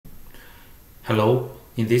Hello,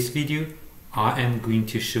 in this video I am going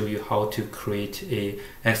to show you how to create a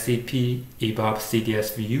SAP ABAP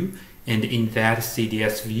CDS view, and in that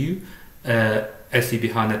CDS view SAP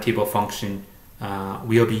HANA Table function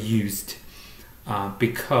will be used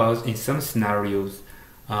because in some scenarios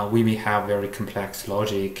we may have very complex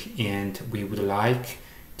logic and we would like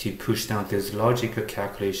to push down this logical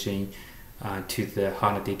calculation to the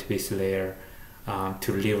HANA database layer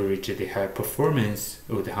to leverage the high performance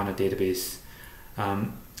of the HANA database.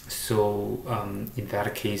 In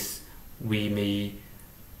that case, we may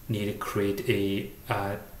need to create a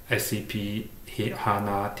SAP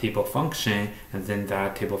HANA table function, and then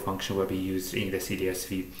that table function will be used in the CDS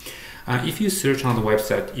view. If you search on the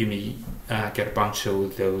website, you may get a bunch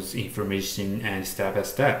of those information and step by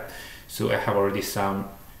step. So I have already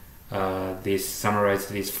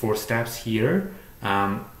summarized these 4 steps here,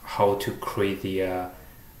 how to create the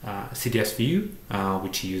CDS view,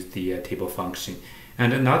 which use the table function.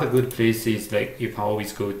 And another good place is, like, you can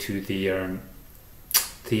always go to the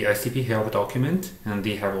SAP help document, and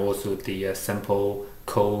they have also the sample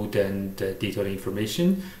code and detailed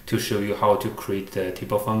information to show you how to create the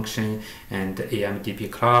table function and the AMDP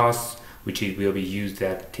class, which will be used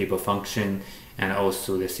that table function, and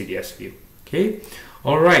also the CDS view. Okay,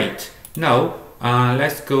 all right, now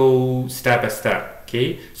let's go step by step.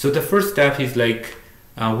 Okay, so the first step is like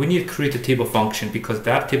we need to create a table function, because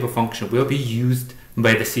that table function will be used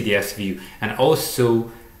by the CDS view, and also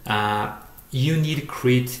you need to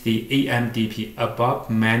create the AMDP, ABAP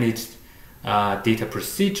Managed Data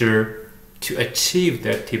Procedure, to achieve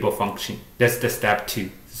that table function. That's the step 2.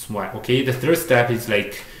 That's why. Okay, the third step is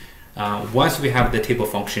like once we have the table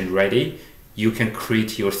function ready, you can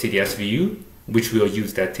create your CDS view, which will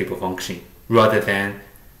use that table function rather than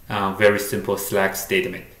very simple select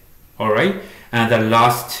statement. All right, and the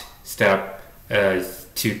last step is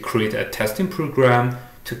to create a testing program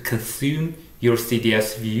to consume your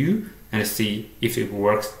CDS view and see if it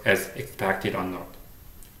works as expected or not.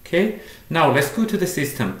 Okay, now let's go to the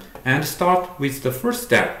system and start with the first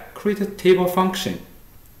step, create a table function.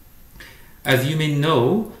 As you may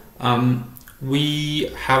know,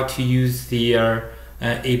 we have to use the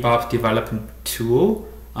ABAP development tool.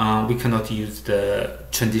 We cannot use the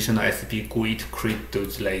traditional SAP GUI to create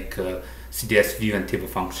those like CDS view and table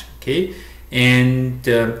function. Okay, and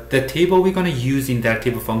the table we're going to use in that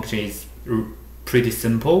table function is pretty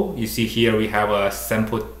simple. You see here we have a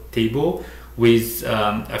sample table with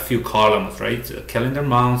a few columns, right? So calendar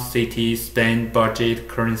month, city, spend, budget,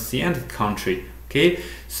 currency, and country. Okay,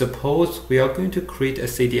 suppose we are going to create a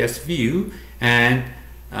CDS view, and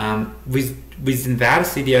within that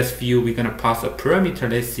CDS view we're going to pass a parameter,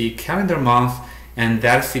 let's see, calendar month, and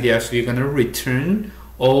that CDS view we're going to return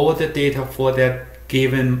all the data for that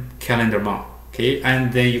given calendar month. Okay,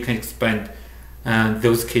 and then you can expand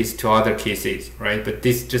those cases to other cases, right? But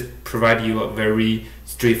this just provide you a very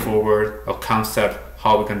straightforward concept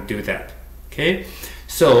how we can do that. Okay,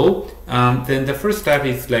 so then the first step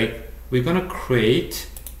is like we're gonna create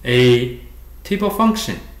a table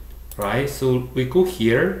function, right? So we go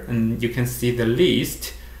here and you can see the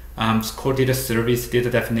list. It's called data service, data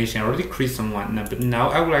definition. I already created someone, but now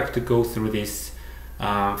I would like to go through this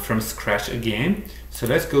from scratch again. So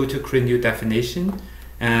let's go to create new definition,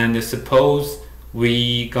 and suppose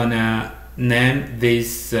we gonna name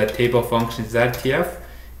this table function ZTF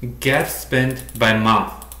get spent by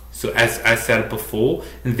month. So as I said before,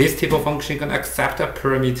 this table function gonna accept a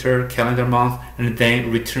parameter calendar month and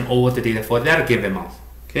then return all the data for that given month.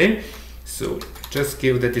 Okay, so just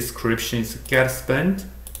give the descriptions get spent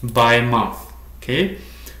by month. Okay,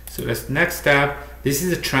 so let's next step. This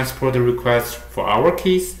is a transporter request for our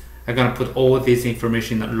case. I'm gonna put all this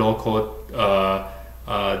information in a local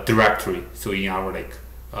directory, so in our like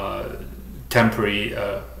temporary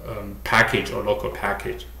package or local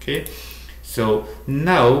package. Okay, so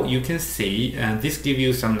now you can see, and this gives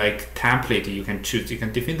you some like template you can choose. You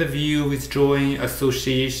can define the view, withdrawing,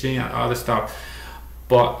 association, and other stuff,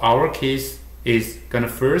 but our case is gonna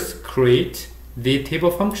first create the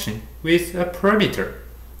table function with a parameter.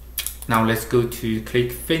 Now let's go to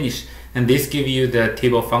click finish, and this gives you the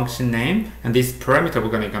table function name and this parameter we're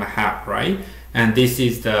gonna have, right? And this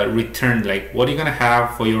is the return, like what you're gonna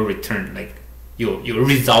have for your return, like your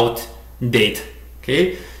result date.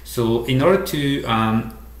 Okay, so in order to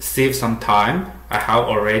save some time, I have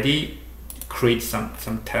already create some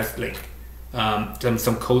test, like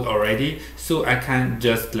some code already, so I can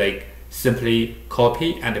just like simply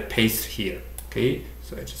copy and paste here. Okay,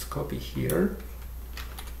 so I just copy here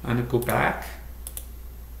and go back.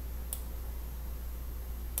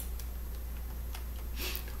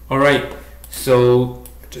 All right, so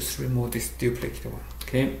just remove this duplicate one.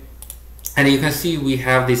 Okay, and you can see we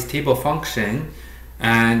have this table function,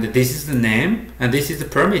 and this is the name, and this is the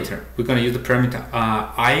parameter. We're going to use the parameter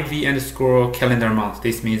IV underscore calendar month.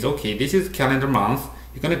 This means, okay, this is calendar month.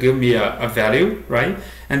 You're going to give me a value, right?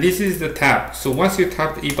 And this is the tab. So once you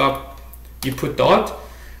tap the ABAP, you put dot,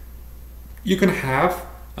 you can have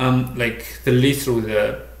like the list of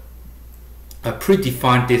the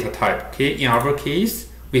predefined data type. Okay, in our case,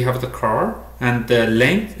 we have the car, and the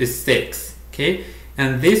length is 6. Okay,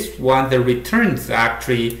 and this one, the returns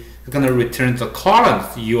actually going to return the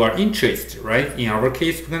columns you are interested, right? In our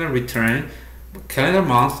case, we're going to return calendar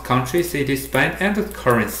month, country, city, spend, and the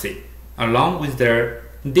currency along with their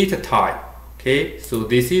data type. Okay, so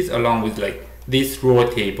this is along with like this raw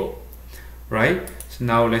table, right? So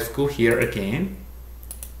now let's go here again.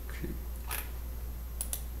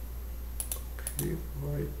 Okay,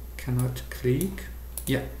 I cannot click.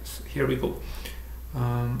 Yeah, so here we go.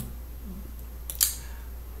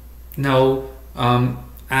 Now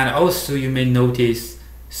and also you may notice,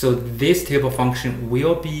 so this table function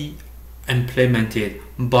will be implemented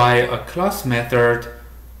by a class method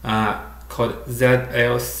called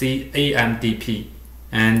SAP AMDP,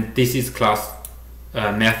 and this is class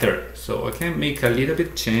method. So I can make a little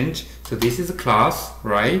bit change. So this is a class,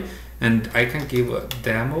 right? And I can give a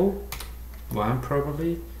demo one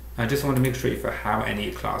probably. I just want to make sure if I have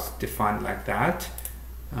any class defined like that.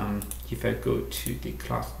 If I go to the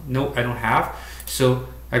class, no, I don't have. So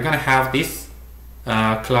I'm gonna have this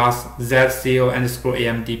class ZCO underscore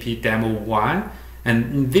AMDP demo 1,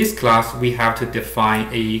 and in this class we have to define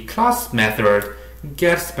a class method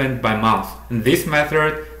get spent by month, and this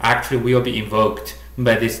method actually will be invoked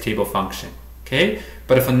by this table function. Okay,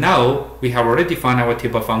 but for now we have already defined our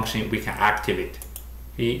table function. We can activate.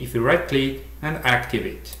 Okay, if you right click and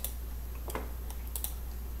activate.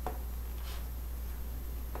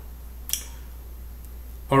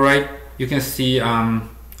 Alright, you can see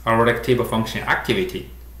our like table function activity.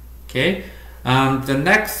 Okay, the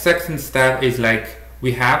next second step is like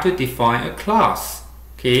we have to define a class.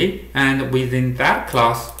 Okay, and within that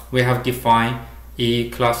class we have defined a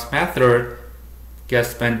class method get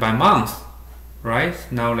spent by month. Right,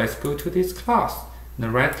 now let's go to this class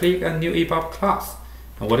and right click a new ABAP class,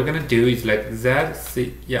 and what we're gonna do is like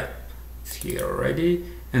ZC, yeah, it's here already,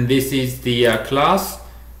 and this is the class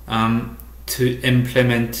to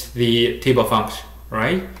implement the table function,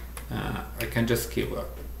 right? I can just give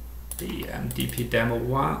the MDP demo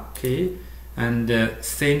 1, okay, and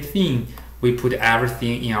same thing, we put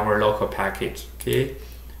everything in our local package. Okay,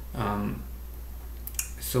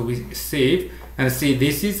 so we save and see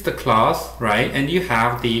this is the class, right? And you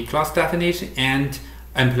have the class definition and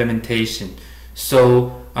implementation.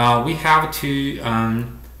 So we have to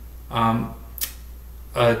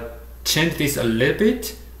change this a little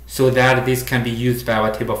bit so that this can be used by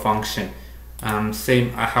our table function.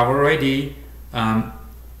 Same, I have already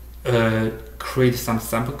create some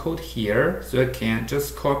sample code here, so I can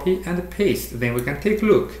just copy and paste, then we can take a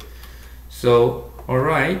look. So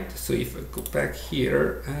alright, so if I go back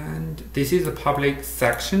here, and this is a public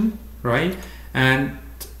section, right? And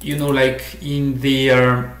you know, like in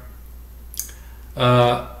the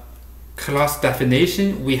class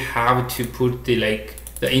definition, we have to put the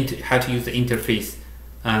how to use the interface.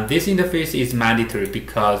 This interface is mandatory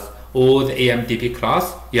because all the AMDP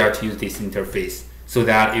class, you have to use this interface so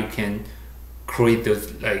that you can create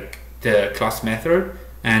those like the class method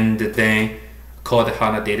and then call the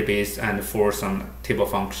HANA database and for some table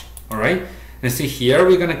function. All right, and see here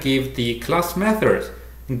we're gonna give the class method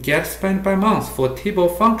get spent by month for table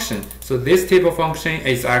function. So this table function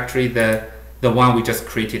is actually the one we just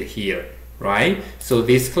created here, right? So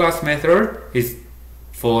this class method is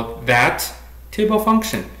for that table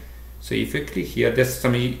function. So if you click here, this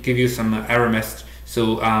give you some error message.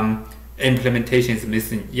 So implementation is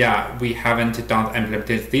missing. Yeah, we haven't done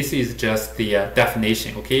implementation. This is just the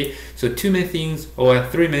definition. Okay, so two main things or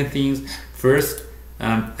three main things. First,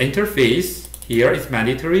 interface here is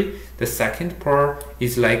mandatory. The second part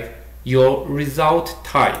is like your result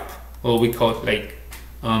type, or we call it like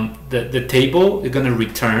the table you're gonna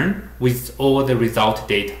return with all the result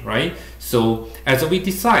data, right? So as we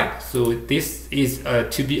decide, so this is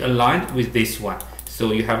to be aligned with this one.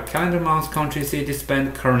 So you have calendar month, country, city,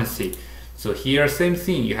 spend, currency. So here same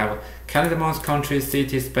thing, you have calendar month, country,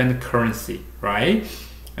 city, spend, currency, right?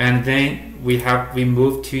 And then we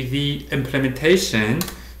move to the implementation.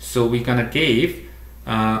 So we're gonna give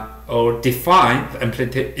or define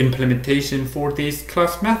the implementation for this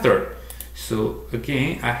class method. So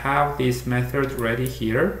again, I have this method ready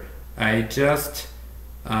here. I just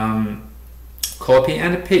copy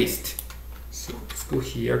and paste. So let's go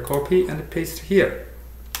here, copy and paste here.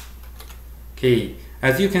 Okay,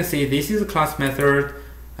 as you can see, this is a class method.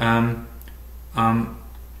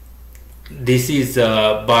 This is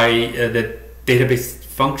by the database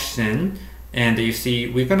function, and you see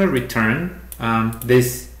we're gonna return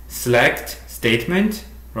this select statement,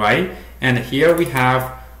 right? And here we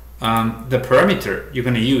have the parameter you're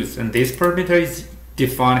gonna use, and this parameter is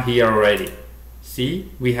defined here already.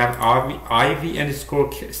 See, we have IV underscore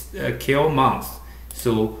kill month,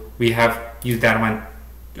 so we have used that one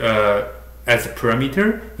as a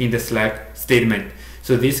parameter in the select statement.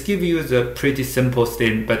 So this gives you a pretty simple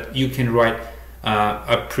statement, but you can write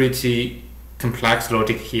a pretty complex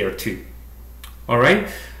logic here too. All right.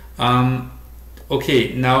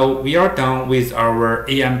 Okay, now we are done with our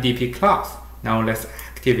AMDP class. Now let's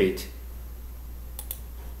activate.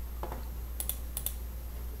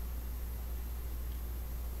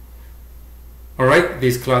 All right,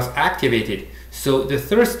 this class activated. So the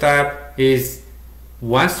third step is,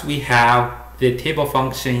 once we have the table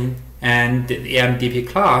function and the AMDP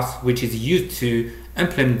class, which is used to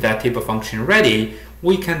implement that table function ready,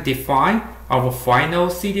 we can define our final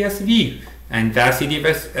CDS view. And that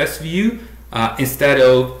CDS view, instead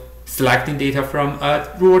of selecting data from a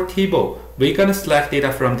raw table, we're gonna select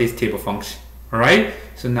data from this table function. All right,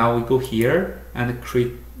 so now we go here and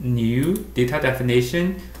create new data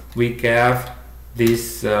definition. We give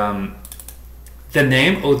this the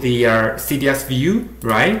name of the CDS view,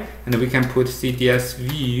 right? And we can put CDS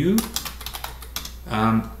view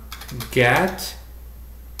get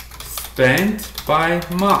spent by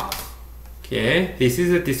month. Okay, this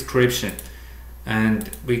is a description, and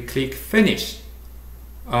we click finish.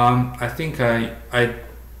 I think I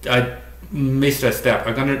missed a step.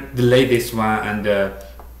 I'm gonna delete this one and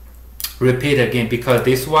repeat again, because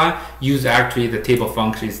this one use actually the table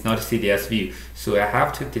function, is not CDS view. So I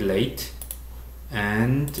have to delete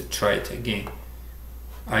and try it again.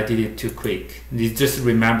 I did it too quick. Just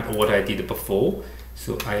remember what I did before.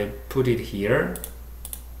 So I put it here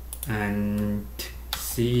and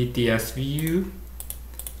CDS view,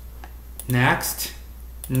 next.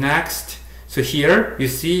 So here you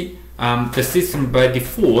see the system by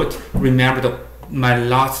default remembered my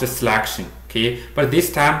last selection. Okay, but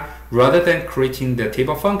this time, rather than creating the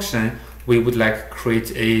table function, we would like to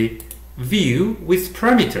create a view with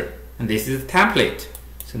parameter, and this is the template.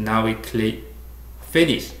 So now we click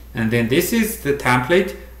finish, and then this is the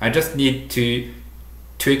template. I just need to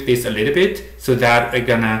tweak this a little bit so that I'm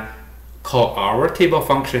gonna call our table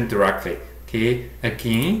function directly. Okay,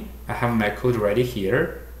 again, I have my code ready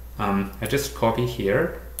here. I just copy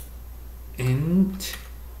here and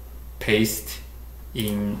paste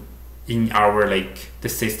in our the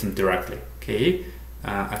system directly. Okay,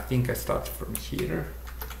 I think I start from here.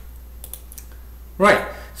 Right,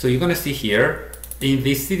 so you're gonna see here in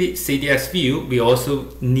this CDS view, we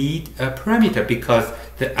also need a parameter, because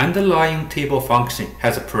the underlying table function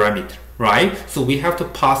has a parameter, right? So we have to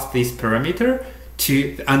pass this parameter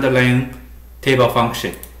to the underlying table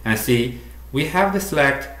function, and see we have the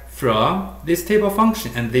select from this table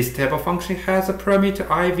function, and this table function has a parameter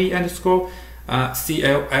IV underscore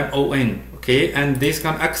CLMON. Okay, and this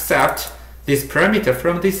can accept this parameter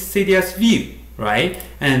from this CDS view, right?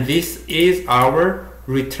 And this is our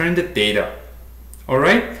returned data. All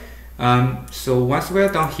right, so once we're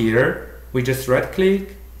done here, we just right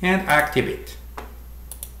click and activate.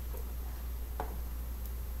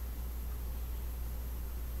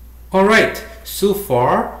 All right, so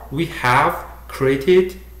far we have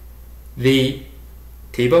created the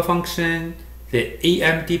table function, the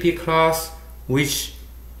AMDP class, which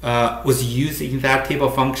was used in that table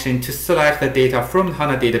function to select the data from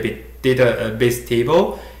HANA database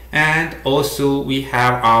table, and also we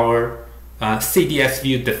have our CDS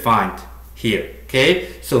view defined here. Okay,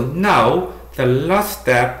 so now the last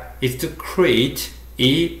step is to create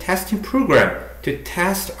a testing program to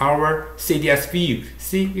test our CDS view,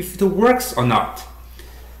 see if it works or not.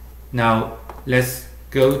 Now let's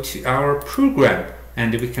go to our program,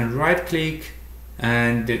 and we can right click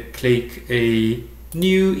and click a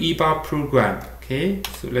new ABAP program. Okay,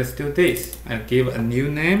 so let's do this. I'll give a new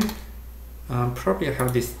name. Probably I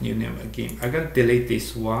have this new name again. I'm gonna delete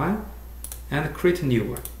this one and create a new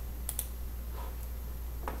one.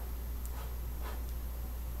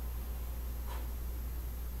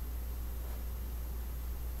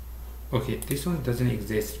 Okay, this one doesn't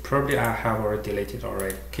exist. Probably I have already deleted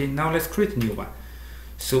already. Okay, now let's create a new one.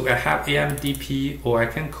 So I have AMDP, or I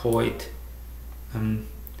can call it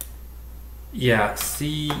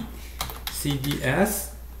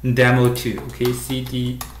CDS demo 2. Okay,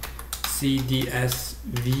 CDS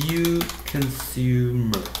view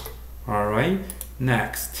consumer. All right,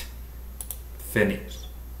 next, finish.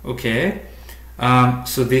 Okay,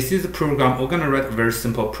 so this is the program. We're gonna write a very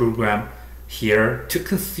simple program here to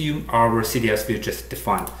consume our CDS view just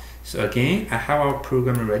defined. So again, I have our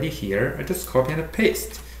program ready here. I just copy and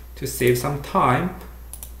paste to save some time.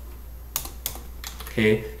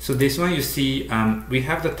 Okay, so this one you see, we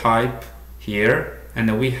have the type here,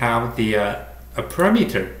 and we have the a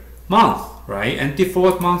parameter month, right? And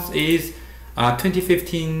default month is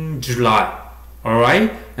 2015 July. All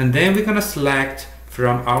right, and then we're gonna select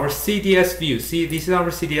from our CDS view. See, this is our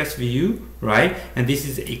CDS view, right? And this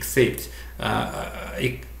is except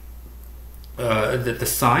the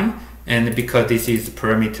sign, and because this is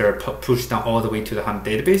parameter pushed down all the way to the HANA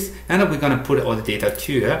database, and we're gonna put all the data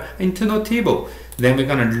to internal table. Then we're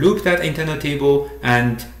gonna loop that internal table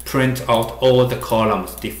and print out all the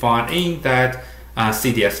columns defined in that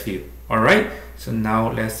CDS view. All right, so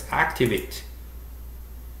now let's activate.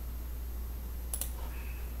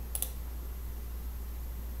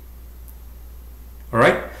 All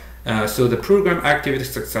right, so the program activated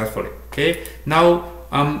successfully. Okay, now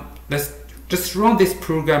let's just run this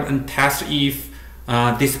program and test if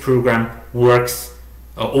this program works,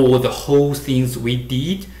 or the whole things we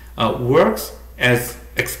did works as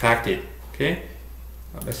expected. Okay,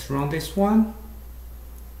 let's run this one.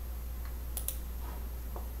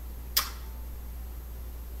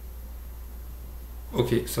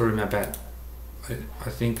 Okay, sorry, my bad. I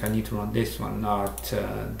think I need to run this one, not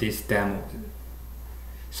this demo.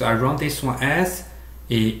 So I run this one as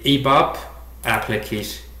a ABAP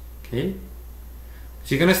application. Okay,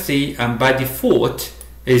 so you're gonna see by default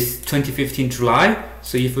is 2015 July.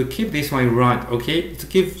 So if we keep this one run, okay, it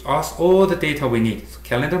gives us all the data we need. So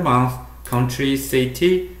calendar month, country,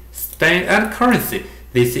 city, spend, and currency.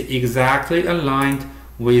 This is exactly aligned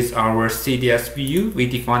with our CDS view we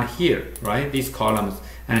defined here, right? These columns.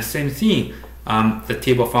 And same thing, the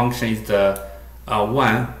table function is the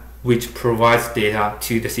one which provides data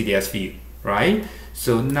to the CDS view, right?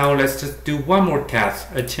 So now let's just do one more test.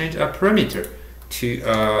 I change a parameter to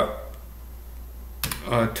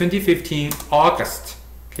 2015 August.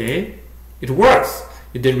 Okay, it works.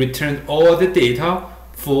 It returned all the data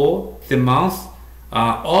for the month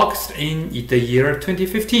August in the year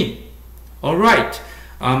 2015. All right.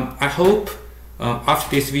 I hope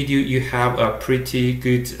after this video you have a pretty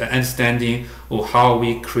good understanding of how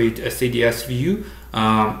we create a CDS view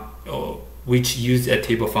which use a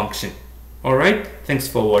table function. All right. Thanks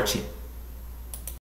for watching.